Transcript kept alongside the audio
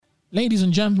Ladies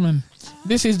and gentlemen,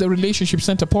 this is the Relationship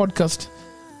Center podcast.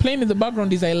 Playing in the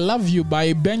background is I Love You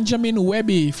by Benjamin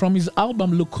Wamboye from his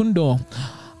album Lukundo,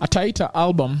 a Taita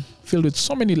album filled with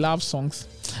so many love songs.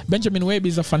 Benjamin Wamboye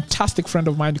is a fantastic friend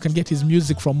of mine. You can get his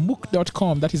music from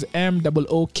mook.com. That is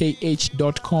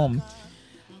mookh.com.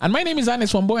 And my name is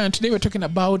Ernest Wamboye, and today we're talking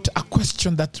about a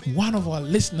question that one of our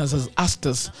listeners has asked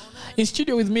us. In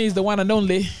studio with me is the one and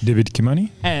only David Kimani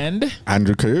and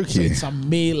Andrew Kariuki. So it's a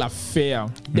male affair.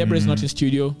 Deborah is not in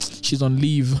studio; she's on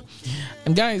leave.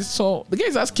 And guys, so the guy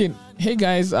is asking, "Hey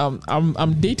guys,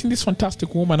 I'm dating this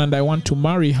fantastic woman and I want to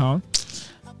marry her,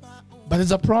 but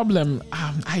there's a problem.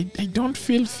 I don't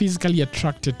feel physically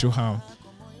attracted to her.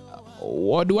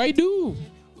 What do I do?"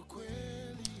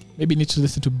 Maybe you need to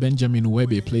listen to Benjamin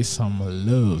Wamboye play some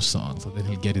love songs so that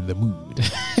he'll get in the mood.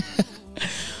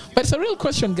 But it's a real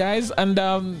question, guys. And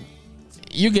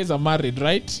you guys are married,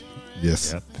 right?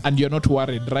 Yes. Yep. And you're not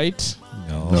worried, right?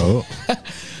 No.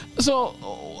 So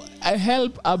I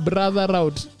help a brother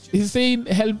out. He's saying,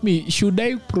 help me. Should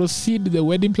I proceed the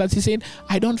wedding plans? He's saying,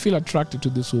 I don't feel attracted to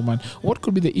this woman. What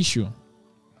could be the issue?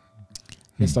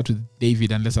 Let's start with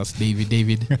David and let's ask David.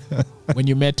 David, when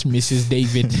you met Mrs.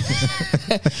 David,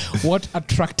 what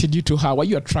attracted you to her? Were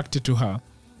you attracted to her?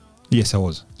 Yes, I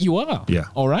was. You are? Yeah.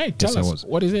 All right. Tell Yes, I us. was.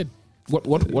 What is it? What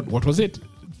was it?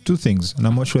 Two things, and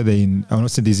I'm not sure I'm not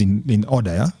saying this in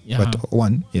order, yeah? Yeah. But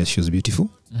one, yes, she was beautiful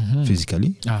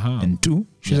physically, and two,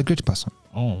 she's a great person.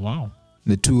 Oh, wow.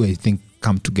 The two, I think,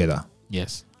 come together.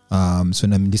 Yes. So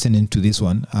when I'm listening to this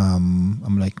one,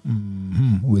 I'm like,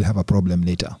 we'll have a problem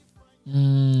later.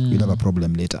 We'll have a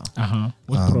problem later.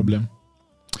 What problem?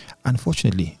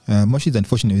 Unfortunately, much is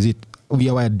unfortunate, is it? We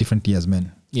are wired differently as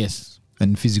men. Yes.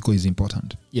 And physical is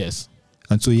important. Yes.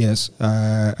 And so, yes,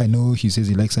 I know he says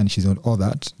he likes her and she's not all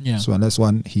that. Yeah. So unless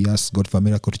one, he asks God for a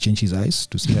miracle to change his eyes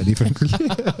to see her differently.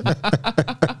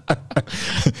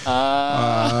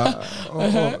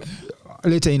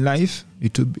 Later in life,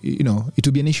 it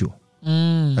will be an issue.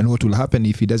 And what will happen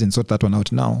if he doesn't sort that one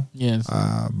out now? Yes.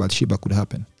 Bathsheba could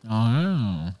happen.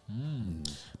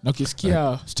 Na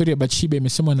ukisikia story ya Bathsheba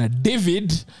imesemwa na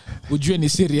David, ujue ni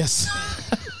serious.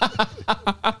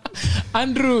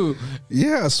 Andrew.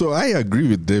 Yeah, so I agree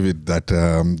with David that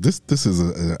this is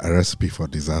a recipe for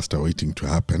disaster waiting to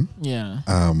happen. Yeah.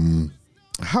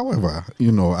 However,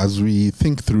 as we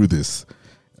think through this,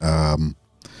 when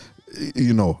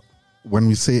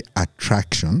we say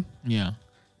attraction, Yeah.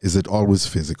 is it always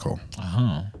physical?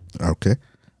 Okay.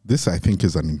 This, I think,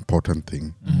 is an important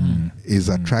thing. Is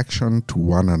attraction to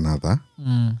one another.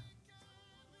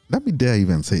 Let me dare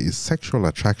even say, is sexual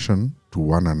attraction to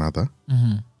one another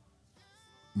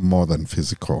more than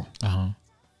physical?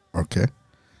 Okay.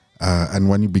 And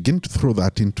when you begin to throw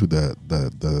that into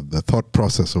the thought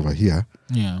process over here,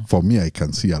 Yeah. for me, I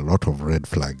can see a lot of red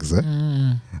flags.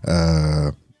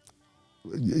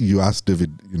 You asked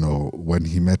David, when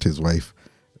he met his wife,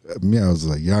 me, I was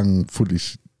a young,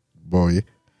 foolish boy,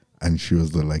 and she was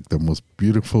the most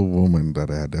beautiful woman that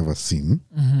I had ever seen.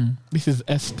 This is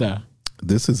Esther.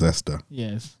 This is Esther.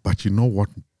 Yes. But you know what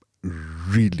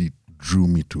really drew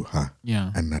me to her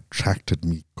Yeah. and attracted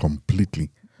me completely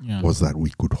Yeah. was that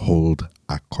we could hold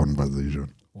a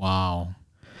conversation. Wow.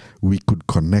 We could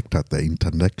connect at the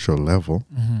intellectual level,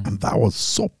 and that was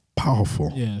so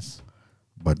powerful. Yes.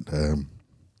 But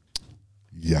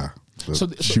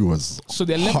she was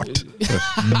they're hot.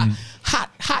 hot,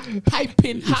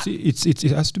 piping hot. It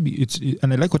has to be.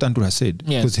 And I like what Andrew has said,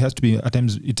 Yes. because it has to be at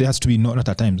times. It has to be not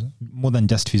at times more than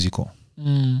just physical.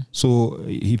 So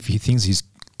if he thinks he's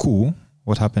cool,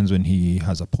 what happens when he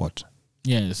has a pot?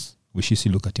 Yes. We should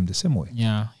still look at him the same way.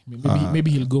 Yeah. Maybe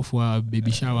he'll go for a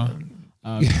baby shower.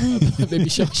 Baby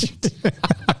shower shoot.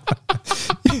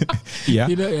 Yeah.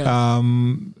 Yeah.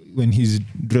 When his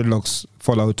dreadlocks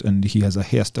fall out and he has a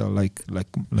hairstyle like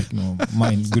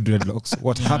mine, good dreadlocks,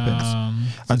 what happens?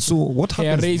 And so what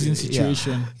happens? Hair raising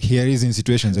situation. Hair raising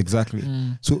situations, exactly.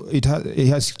 So he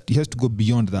has to go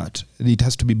beyond that. It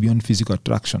has to be beyond physical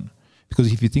attraction.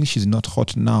 Because if you think she's not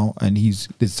hot now and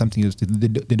there's something else,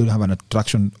 they don't have an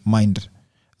attraction mind.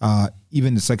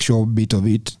 Even the sexual bit of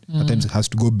it, at times it has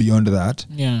to go beyond that.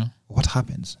 Yeah. What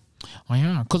happens? Oh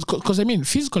yeah, because I mean,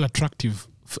 physical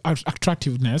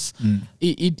attractiveness,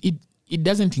 it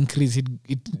doesn't increase;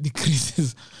 it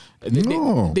decreases.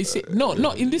 No. They say no.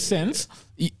 In this sense,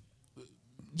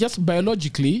 just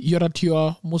biologically, you're at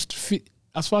your most fit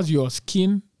as far as your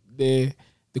skin,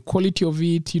 the quality of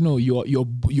it,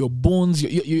 your bones,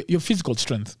 your physical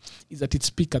strength is at its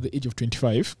peak at the age of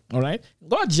 25. All right,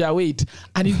 gotcha. Wait,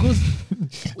 and it goes.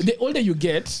 The older you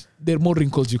get, the more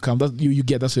wrinkles you come. You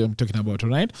get. That's what I'm talking about. All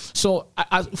right. So,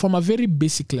 from a very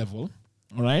basic level,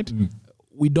 all right,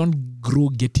 we don't grow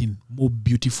getting more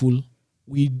beautiful.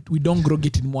 We don't grow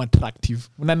getting more attractive.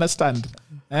 You understand?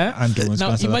 Now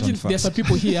imagine there's some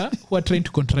people here who are trying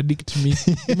to contradict me.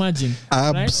 Imagine.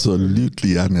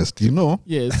 Absolutely, right? Ernest. You know.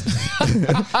 Yes.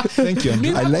 Thank you.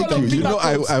 I like you. You know,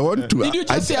 I want to. Did you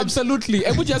just say absolutely?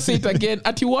 I would just say it again.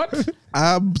 At you what?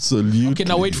 Absolutely. Okay,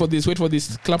 now wait for this.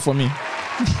 Clap for me.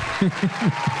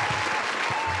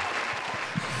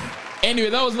 Anyway,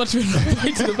 that was not even the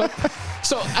point.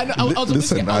 So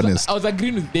I was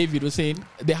agreeing with David. Was saying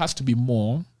there has to be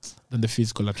more than the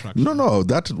physical attraction. No,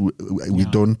 that we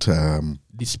don't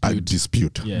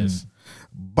dispute. Yes,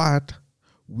 but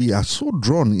we are so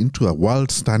drawn into a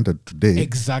world standard today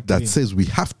that says we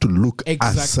have to look a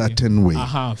certain way.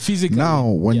 Physically. Now,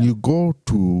 when you go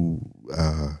to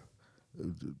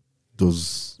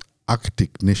those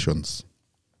Arctic nations,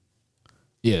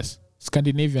 yes,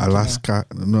 Scandinavian, Alaska,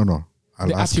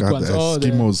 Alaska, the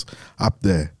Eskimos up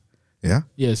there, yeah?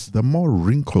 Yes. The more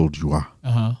wrinkled you are,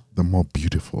 the more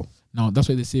beautiful. Now, that's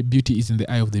why they say beauty is in the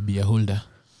eye of the beholder.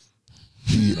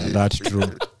 Yeah, that's true.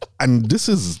 And this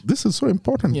is so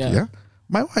important, yeah?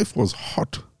 My wife was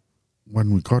hot when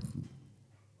we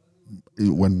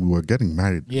were getting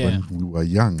married, when we were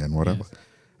young and whatever. Yes.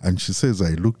 And she says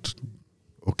I looked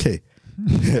okay.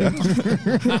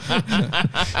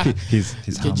 His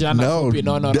now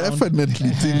definitely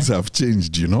things have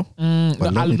changed, you know.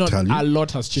 But let me tell you, a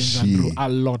lot has changed, Andrew. A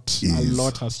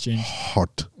lot has changed.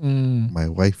 Hot. My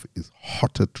wife is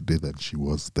hotter today than she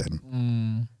was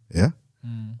then. Yeah.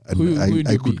 And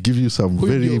I could give you some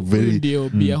very real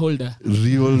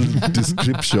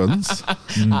descriptions.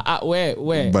 Where?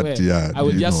 But yeah, I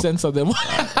will just censor them.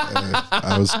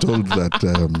 I was told that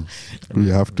we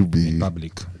have to be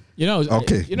public. You know,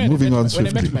 okay. Moving on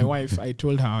swiftly. When I met my swiftly. wife, I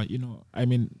told her,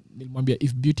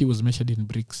 if beauty was measured in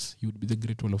bricks, you would be the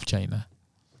Great Wall of China.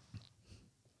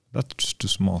 That's too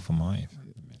small for my wife.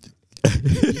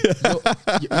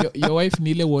 Your wife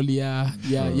nile wall ya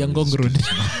Ngong Road.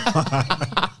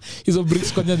 Hizo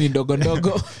bricks kwanja ni ndogo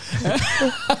ndogo.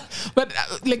 But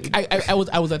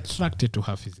I was attracted to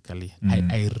her physically.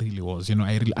 I really was,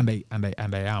 I really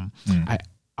and I am.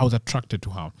 I was attracted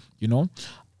to her,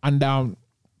 and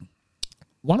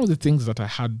one of the things that I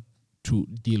had to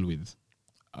deal with,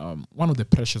 one of the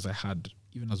pressures I had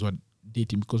even as well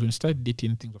dating, because when you started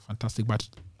dating, things were fantastic, but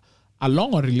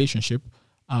along our relationship,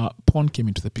 porn came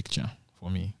into the picture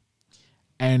for me.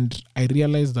 And I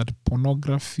realized that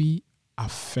pornography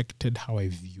affected how I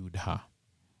viewed her.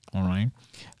 All right.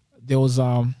 There was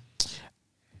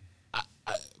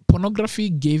pornography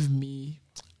gave me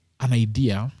an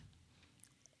idea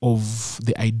of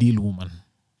the ideal woman.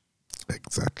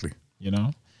 Exactly.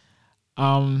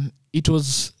 It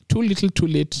was too little too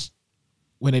late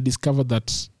when I discovered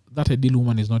that ideal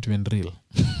woman is not even real.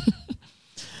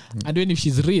 And when if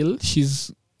she's real,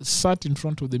 she's sat in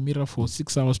front of the mirror for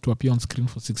 6 hours to appear on screen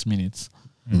for 6 minutes.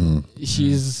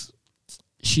 She's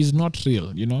not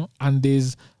real, and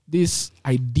there's this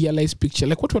idealized picture,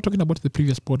 like what we were talking about in the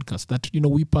previous podcast, that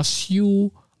we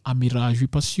pursue a mirage, we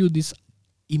pursue this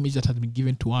image that has been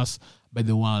given to us by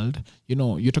the world.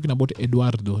 You're talking about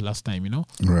Eduardo last time,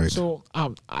 Right. So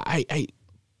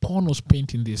porn was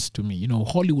painting this to me,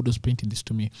 Hollywood was painting this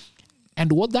to me.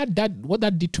 And what that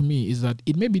did to me is that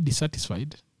it made me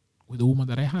dissatisfied with the woman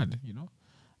that I had,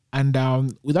 And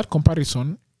with that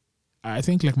comparison, I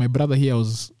think like my brother here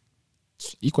was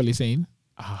equally saying,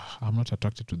 I'm not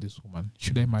attracted to this woman.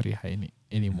 Should I marry her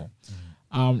anymore?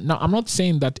 Now, I'm not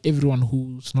saying that everyone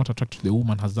who's not attracted to the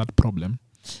woman has that problem,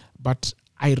 but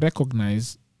I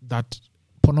recognize that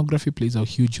pornography plays a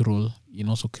huge role in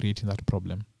also creating that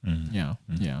problem. Yeah.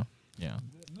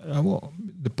 Well,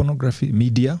 the pornography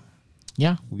media.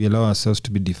 Yeah. We allow ourselves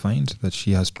to be defined, that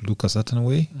she has to look a certain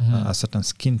way, a certain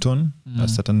skin tone, a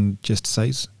certain chest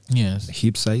size,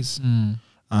 hip size.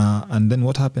 And then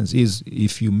what happens is,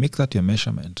 if you make that your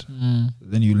measurement,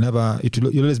 then you'll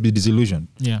always be disillusioned.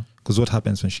 Yeah. Because what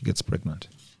happens when she gets pregnant?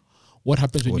 What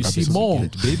happens when you see more?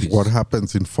 What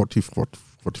happens in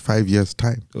 45 years'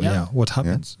 time? What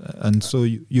happens? Yeah. And so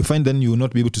you find then you will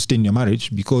not be able to stay in your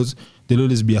marriage because there'll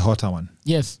always be a hotter one.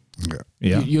 Yes.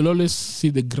 Yeah. You'll always see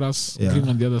the grass green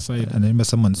on the other side. And I remember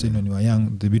someone saying when you were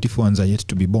young, the beautiful ones are yet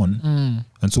to be born.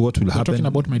 And so what will happen? Talking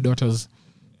about my daughters.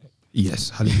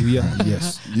 Yes. Hallelujah.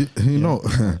 Yes.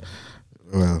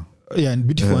 Well. Yeah, and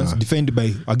beautiful ones defined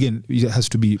by, again, it has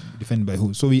to be defined by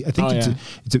who. So I think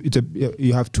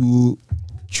you have to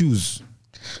choose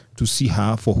to see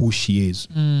her for who she is,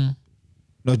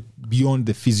 not beyond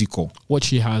the physical. What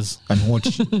she has. And what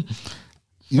she,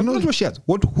 not what she has,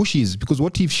 who she is. Because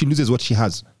what if she loses what she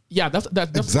has? Yeah, that's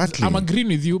Exactly. I'm agreeing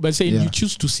with you, but saying Yeah. you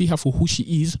choose to see her for who she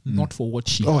is, not for what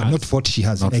she Oh, has. not for what she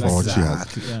has. Not for what she has.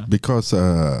 Exactly. Yeah. Because,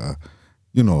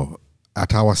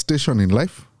 at our station in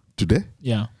life today,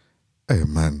 Yeah. hey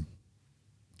man,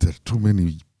 there are too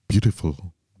many beautiful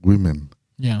women.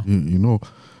 Yeah. You know,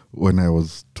 when I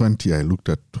was 20, I looked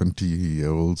at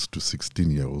 20-year-olds to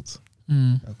 16-year-olds.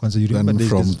 Kwanza, you remember Then days-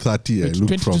 from days- 30, I Wait, looked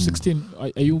 20 from to 16.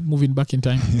 Are you moving back in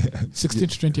time? 16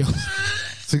 to 20.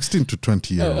 16 to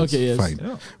 20-year-olds. Okay, yes. Fine.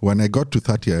 Yeah. When I got to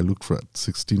 30, I looked for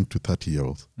 16 to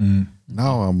 30-year-olds.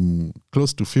 Now I'm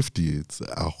close to 50. It's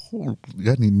a whole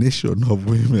nation of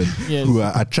women Yes. who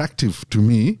are attractive to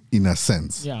me in a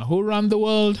sense. Yeah. Who run the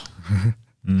world?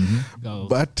 Girls.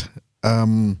 But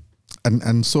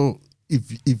and so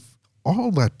if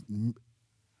all that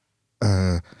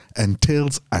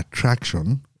entails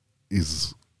attraction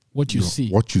is what you see.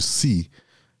 what you see,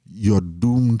 you're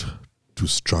doomed to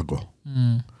struggle.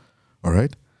 All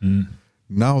right.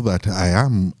 Now that I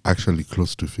am actually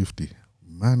close to 50,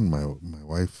 man, my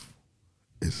wife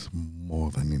is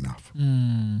more than enough.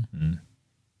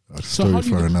 A So how story do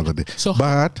you- for another day. so-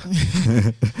 But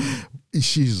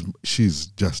she's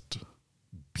just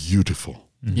beautiful.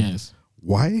 Yes.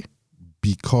 Why?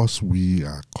 Because we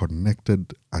are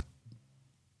connected at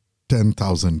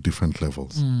 10,000 different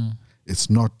levels. It's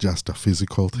not just a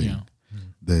physical thing. Yeah.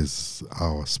 There's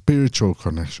our spiritual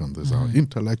connection. There's our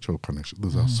intellectual connection.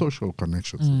 There's our social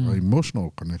connections. Our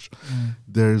emotional connection.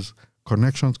 There's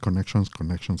connections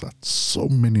at so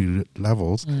many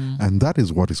levels, and that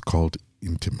is what is called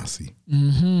intimacy.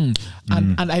 And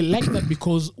I like that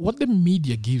because what the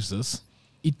media gives us,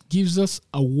 it gives us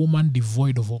a woman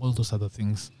devoid of all those other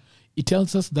things. It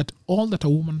tells us that all that a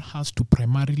woman has to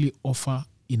primarily offer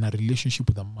in a relationship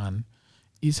with a man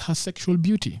is her sexual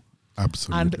beauty.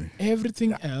 Absolutely. And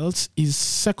everything else is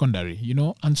secondary,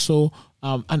 and so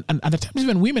and at times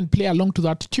even women play along to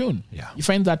that tune. Yeah. You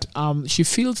find that she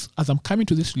feels, as I'm coming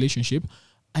to this relationship,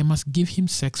 I must give him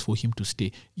sex for him to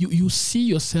stay. You see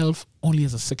yourself only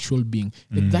as a sexual being.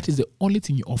 That is the only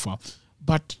thing you offer.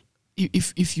 But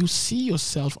if you see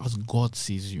yourself as God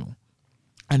sees you,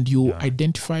 and you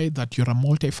identify that you're a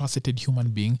multifaceted human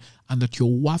being, and that your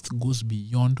worth goes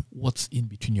beyond what's in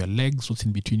between your legs, what's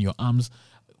in between your arms,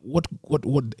 what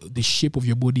the shape of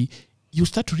your body, you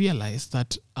start to realize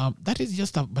that that is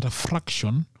just but a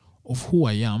fraction of who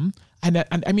I am. And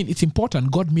I mean, it's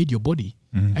important. God made your body.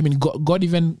 I mean, God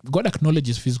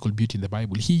acknowledges physical beauty in the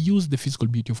Bible. He used the physical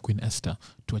beauty of Queen Esther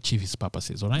to achieve his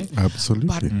purposes. All right. Absolutely.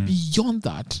 But beyond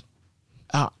that,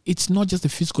 it's not just the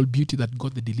physical beauty that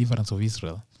got the deliverance of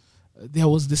Israel. There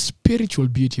was the spiritual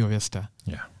beauty of Esther.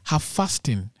 Yeah. Her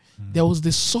fasting. There was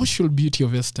the social beauty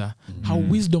of Esther. Her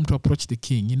wisdom to approach the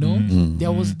king.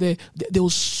 There was there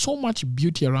was so much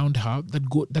beauty around her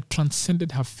that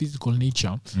transcended her physical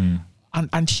nature.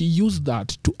 And she used that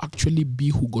to actually be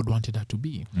who God wanted her to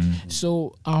be.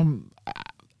 So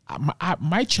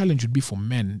my challenge would be for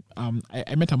men.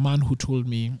 I met a man who told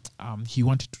me he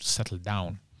wanted to settle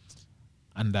down.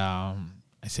 And I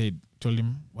told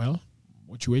him, well,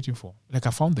 what you waiting for? Like, I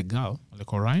found the girl. I'm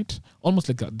like, all right. Almost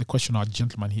like the question our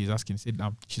gentleman he's asking. He said,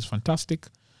 she's fantastic.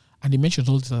 And he mentioned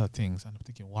all these other things. And I'm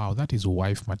thinking, wow, that is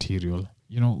wife material.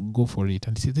 Go for it.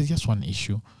 And he said, there's just one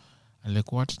issue. And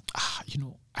like, what?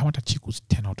 I want a chick who's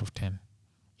 10 out of 10.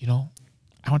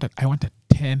 I want a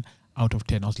 10 out of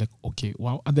 10. I was like, okay,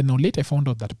 wow. And then now later I found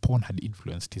out that porn had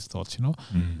influenced his thoughts, And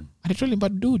I told him,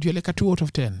 but dude, you're like a 2 out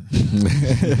of 10.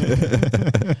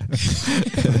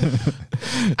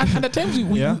 and at times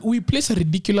we place a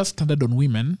ridiculous standard on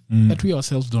women that we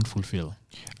ourselves don't fulfill.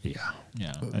 Yeah.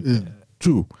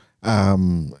 True.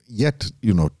 Yet,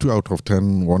 2 out of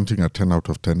 10, wanting a 10 out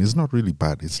of 10 is not really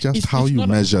bad. It's just how you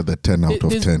measure the 10 out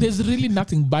of 10. There's really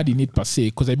nothing bad in it per se,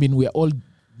 because I mean, we're all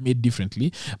made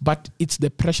differently, but it's the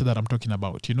pressure that I'm talking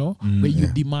about, where you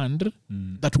demand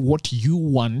that what you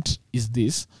want is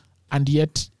this, and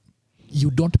yet you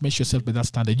don't measure yourself by that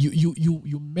standard.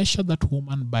 You measure that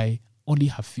woman by only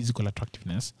her physical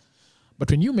attractiveness. But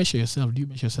when you measure yourself, do you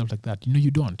measure yourself like that?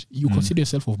 You don't. You consider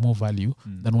yourself of more value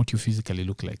than what you physically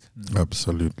look like.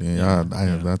 Absolutely.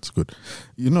 That's good.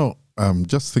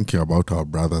 Just thinking about our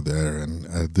brother there and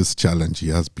this challenge he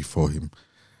has before him,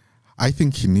 I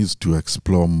think he needs to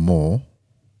explore more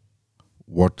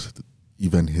what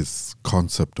even his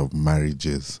concept of marriage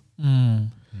is.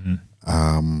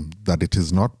 That it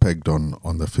is not pegged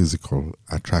on the physical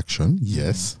attraction,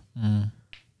 yes,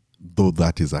 though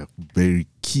that is a very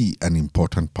key and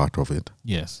important part of it.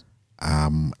 Yes.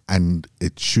 And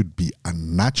it should be a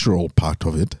natural part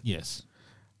of it. Yes.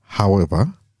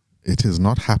 However, it is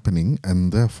not happening,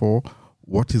 and therefore,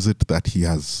 what is it that he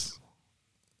has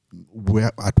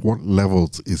where at what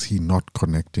levels is he not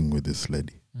connecting with this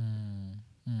lady?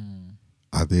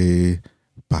 Are they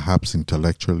perhaps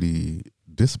intellectually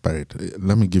disparate?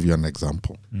 Let me give you an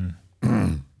example.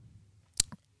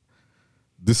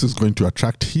 This is going to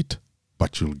attract heat,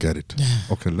 but you'll get it.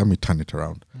 Okay, let me turn it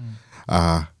around.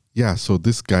 So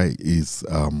this guy is,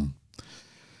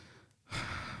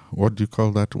 what do you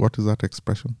call that? What is that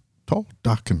expression? Tall,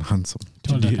 dark, and handsome.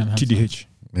 TDH.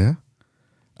 Yeah.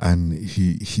 And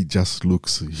he just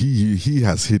looks, he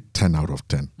has hit 10 out of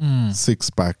 10.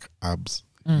 6-pack abs.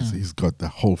 He's got the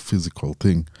whole physical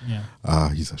thing. Yeah.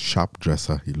 He's a sharp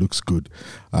dresser. He looks good.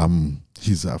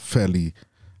 He's a fairly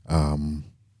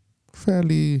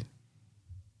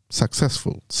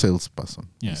successful salesperson.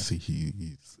 Yeah. You see,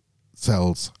 he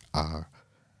sells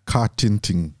car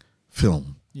tinting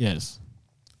film. Yes.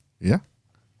 Yeah.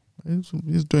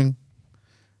 He's doing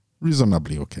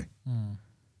reasonably okay.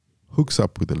 Hooks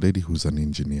up with a lady who's an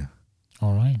engineer.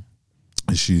 All right.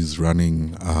 She's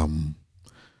running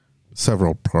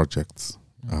several projects,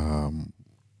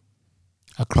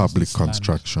 Across public this land.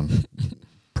 construction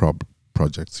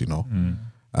projects,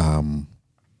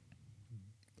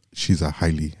 She's a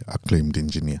highly acclaimed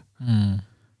engineer.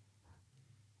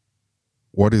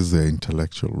 What is their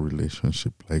intellectual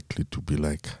relationship likely to be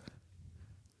like?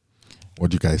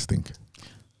 What do you guys think?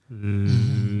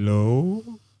 Low.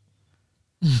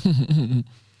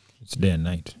 It's day and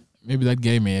night. Maybe that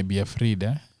guy may be afraid,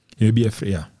 eh? He'll be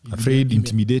afraid. Yeah, afraid,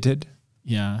 intimidated.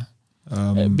 Yeah.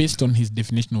 Based on his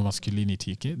definition of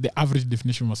masculinity, okay? The average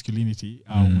definition of masculinity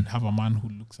would have a man who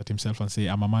looks at himself and say,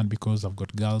 I'm a man because I've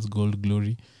got girls, gold,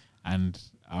 glory, and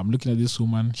I'm looking at this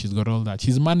woman, she's got all that.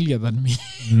 She's manlier than me.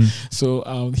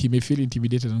 So he may feel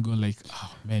intimidated and go like,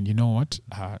 oh man, you know what?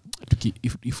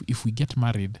 If we get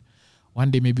married, one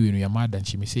day maybe when we are mad and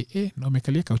she may say, no,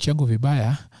 mekalia kauchi yangu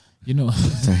vibaya,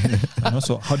 And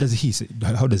also, how does he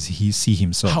see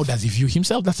himself? How does he view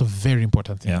himself? That's a very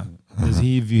important thing. Yeah. Does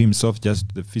he view himself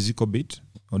just the physical bit,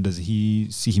 or does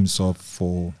he see himself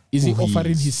for? Is he offering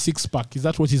his 6-pack? Is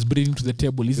that what he's bringing to the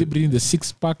table? Is he bringing the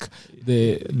 6-pack?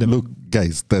 Look,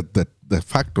 guys, the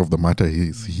fact of the matter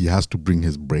is he has to bring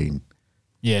his brain.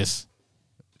 Yes.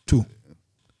 Too.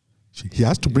 He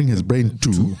has to bring his brain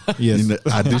too, yes, in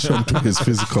addition to his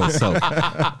physical self.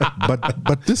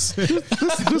 But this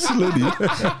lady,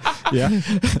 yeah.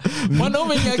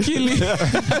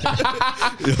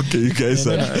 Okay, you guys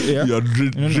you're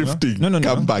drifting. No.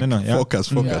 Come back. Yeah. Focus.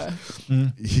 Yeah.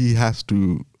 He has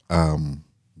to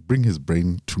bring his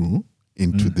brain too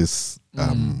into this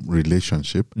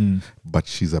relationship. But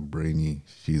she's a brainy.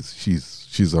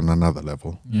 She's on another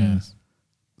level. Yes.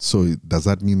 So does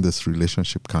that mean this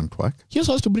relationship can't work? He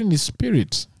also has to bring his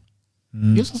spirit.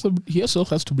 He also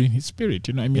has to bring his spirit.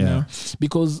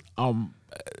 Because not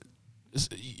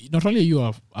only you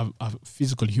are a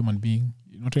physical human being,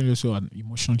 not only also an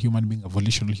emotional human being, a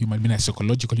volitional human being, a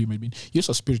psychological human being, you're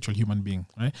also a spiritual human being,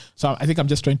 right? So I think I'm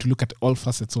just trying to look at all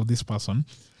facets of this person,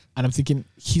 and I'm thinking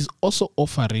he's also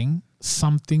offering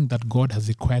something that God has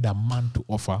required a man to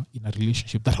offer in a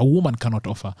relationship that a woman cannot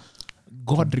offer.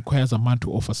 God requires a man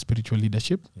to offer spiritual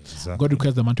leadership. Exactly. God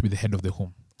requires a man to be the head of the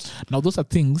home. Now, those are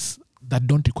things that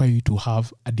don't require you to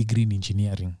have a degree in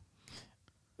engineering.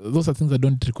 Those are things that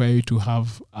don't require you to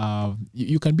have...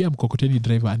 you can be a mkokoteni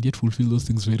driver and yet fulfill those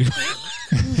things very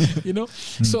well.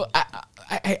 So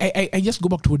I just go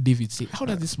back to what David said. How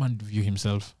does this man view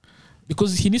himself?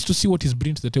 Because he needs to see what he's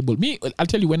bringing to the table. Me, I'll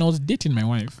tell you, when I was dating my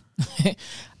wife,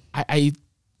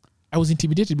 I was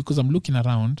intimidated because I'm looking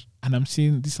around and I'm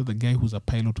seeing this other guy who's a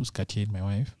pilot who's cartier'd my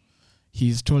wife.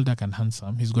 He's tall, dark, and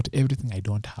handsome. He's got everything I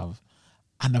don't have.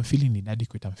 And I'm feeling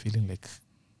inadequate. I'm feeling like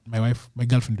my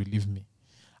girlfriend will leave me.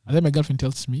 And then my girlfriend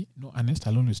tells me, no, Ernest,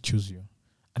 I'll always choose you.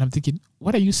 And I'm thinking,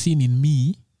 what are you seeing in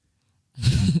me?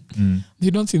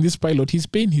 You don't see in this pilot. He's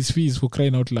paying his fees for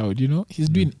crying out loud, He's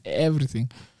doing everything.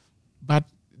 But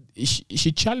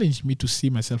she challenged me to see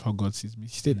myself how God sees me.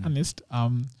 She said, Ernest,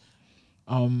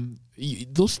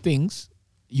 those things,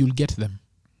 you'll get them.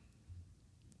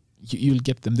 You'll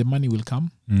get them. The money will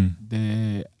come.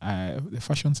 The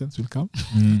fashion sense will come.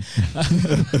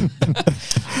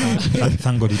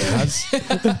 Thank God it has.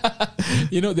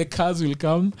 The cars will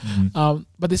come.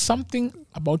 But there's something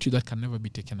about you that can never be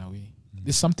taken away.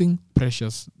 There's something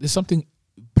precious. There's something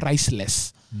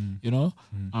priceless. So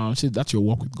that's your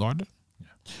walk with God.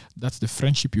 That's the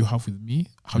friendship you have with me,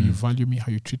 how you value me,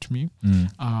 how you treat me.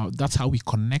 That's how we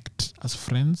connect as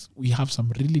friends. We have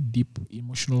some really deep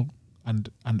emotional and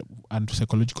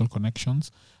psychological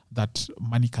connections that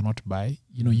money cannot buy.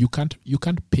 You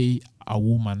can't pay a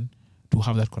woman to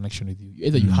have that connection with you.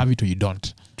 Either you have it or you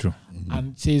don't. True.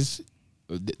 And it says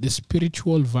the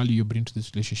spiritual value you bring to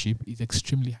this relationship is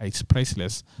extremely high. It's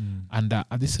priceless. And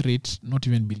at this rate, not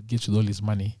even Bill Gates with all his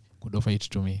money could offer it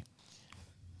to me.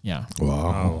 Yeah.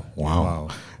 Wow.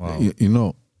 You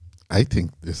know, I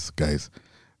think this, guys,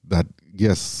 that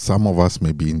yes, some of us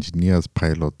may be engineers,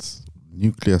 pilots,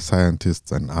 nuclear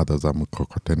scientists, and others are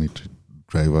mkokoteni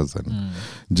drivers and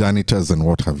janitors and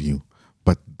what have you.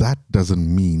 But that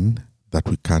doesn't mean that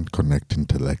we can't connect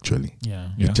intellectually.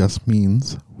 It just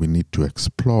means we need to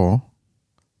explore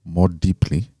more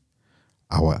deeply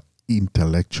our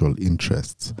intellectual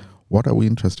interests. What are we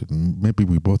interested in? Maybe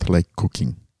we both like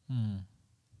cooking.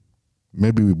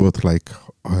 Maybe we both like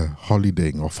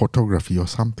holidaying or photography or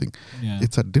something.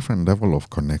 It's a different level of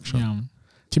connection.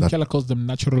 Tim Keller calls them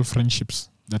natural friendships.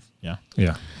 But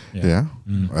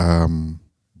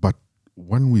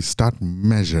when we start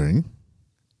measuring,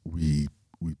 we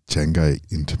chenga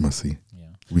intimacy.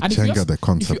 We chenga the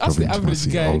concept of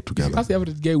intimacy altogether. If you ask the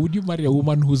average guy, would you marry a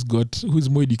woman who's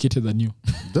more educated than you?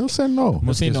 They'll say no.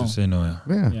 Most cases will say no.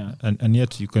 Yeah. And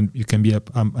yet you can be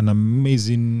an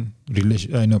amazing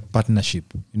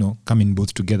partnership. Coming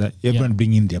both together. Everyone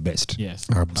bring in their best. Yes,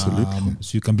 absolutely.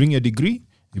 So you can bring your degree,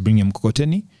 you bring your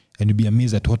mkokoteni, and you'll be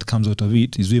amazed at what comes out of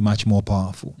it is way much more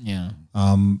powerful.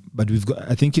 But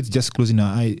I think it's just closing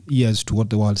our ears to what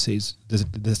the world says,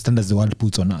 the standards the world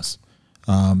puts on us,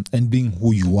 and being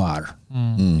who you are,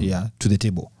 to the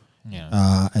table,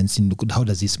 and seeing, look, how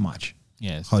does this match?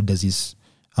 Yes. How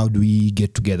do we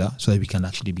get together so that we can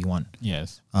actually be one?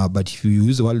 Yes. But if you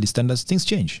use the worldly standards, things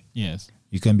change. Yes.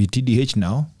 You can be TDH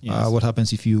now. Yes. What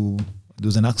happens if there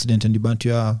was an accident and you burnt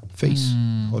your face?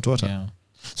 Hot water. Yeah.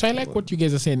 So I like what you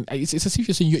guys are saying. It's as if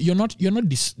you're saying you're not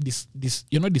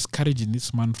discouraging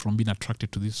this man from being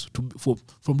attracted to this,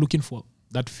 from looking for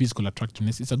that physical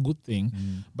attractiveness. It's a good thing,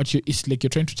 but it's like you're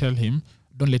trying to tell him,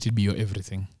 don't let it be your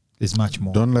everything. There's much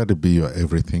more. Don't let it be your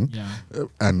everything.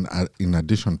 And in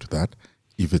addition to that,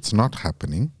 if it's not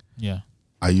happening,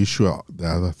 are you sure the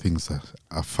other things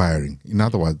are firing? In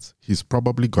other words, he's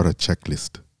probably got a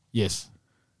checklist. Yes.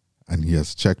 And he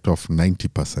has checked off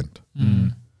 90%.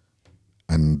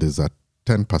 And there's a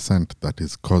 10% that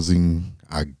is causing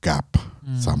a gap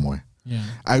somewhere.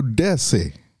 I would dare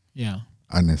say,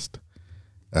 Ernest,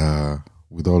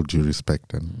 with all due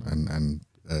respect, and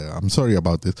I'm sorry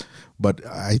about this, but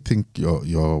I think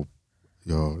your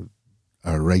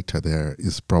writer there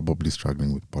is probably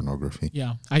struggling with pornography.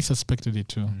 Yeah, I suspected it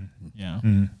too.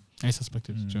 I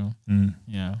suspected it too.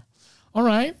 Yeah. All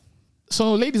right.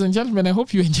 So, ladies and gentlemen, I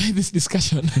hope you enjoyed this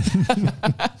discussion.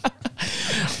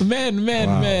 Men.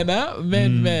 I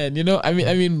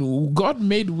mean, God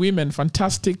made women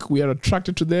fantastic. We are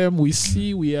attracted to them. We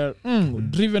see, we are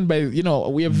driven by,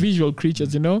 we are visual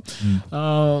creatures,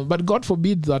 but God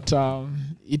forbid that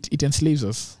it enslaves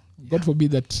us. God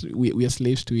forbid that we are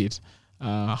slaves to it.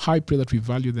 How I pray that we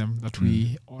value them, that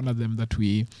we honor them, that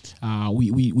we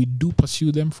do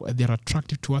pursue them. They're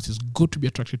attractive to us. It's good to be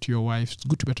attracted to your wife. It's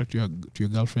good to be attracted to your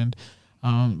girlfriend.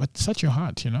 But search your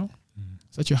heart,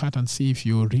 Search your heart and see if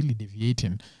you're really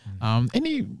deviating.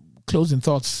 Any closing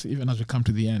thoughts, even as we come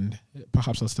to the end?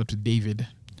 Perhaps I'll start with David.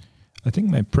 I think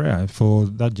my prayer for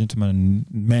that gentleman and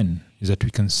men is that we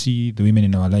can see the women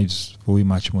in our lives for way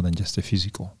much more than just the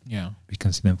physical. Yeah. We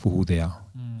can see them for who they are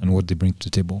and what they bring to the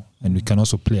table. And we can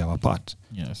also play our part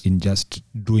in just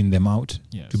drawing them out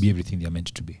to be everything they are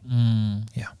meant to be.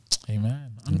 Yeah.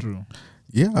 Amen. Andrew.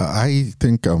 Yeah, I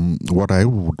think what I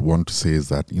would want to say is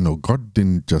that, God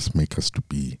didn't just make us to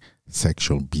be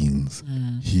sexual beings.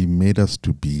 He made us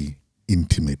to be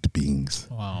intimate beings.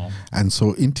 Wow. And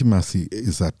so intimacy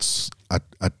is at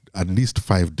least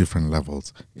 5 different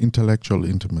levels: intellectual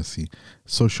intimacy,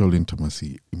 social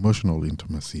intimacy, emotional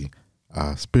intimacy,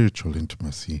 spiritual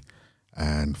intimacy,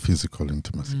 and physical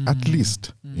intimacy. At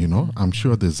least, I'm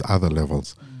sure there's other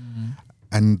levels.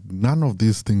 And none of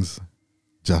these things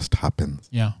just happens.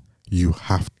 Yeah. You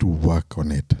have to work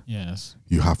on it. Yes.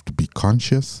 You have to be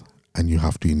conscious and you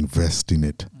have to invest in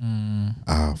it.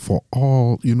 For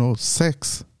all,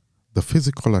 sex, the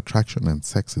physical attraction and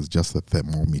sex is just a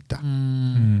thermometer.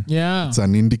 Yeah. It's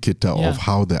an indicator of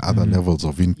how the other levels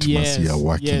of intimacy are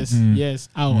working. Yes.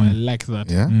 Oh, I like that.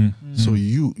 Yeah. So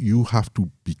you have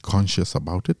to be conscious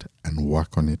about it and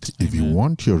work on it if you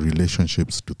want your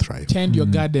relationships to thrive. Tend your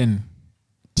garden.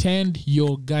 Tend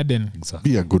your garden.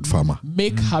 Be a good farmer.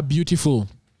 Make her beautiful.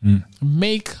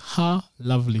 Make her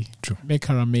lovely. True. Make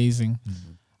her amazing.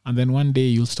 And then one day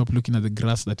you'll stop looking at the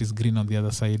grass that is green on the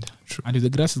other side. True. And if the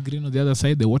grass is green on the other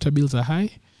side, the water bills are high.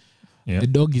 The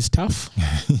dog is tough.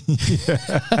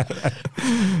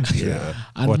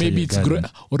 And maybe it's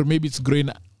growing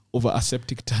over a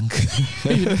septic tank.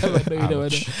 You never know.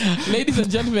 Ladies and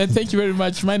gentlemen, thank you very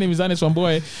much. My name is Ernest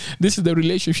Wamboye. This is the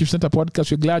Relationship Center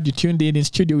podcast. We're glad you tuned in. In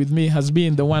studio with me has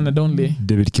been the one and only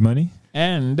David Kimani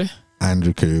and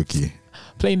Andrew Kariuki.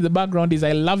 Playing in the background is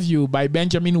I Love You by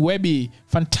Benjamin Webby.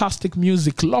 Fantastic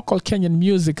music, local Kenyan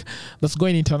music that's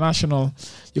going international.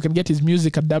 You can get his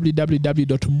music at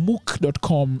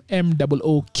www.mookh.com,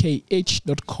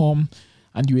 mookh.com,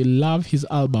 and you will love his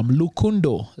album,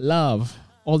 Lukundo, Love,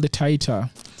 all the tighter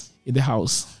in the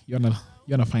house. You're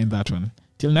gonna find that one.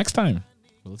 Till next time,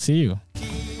 we'll see you.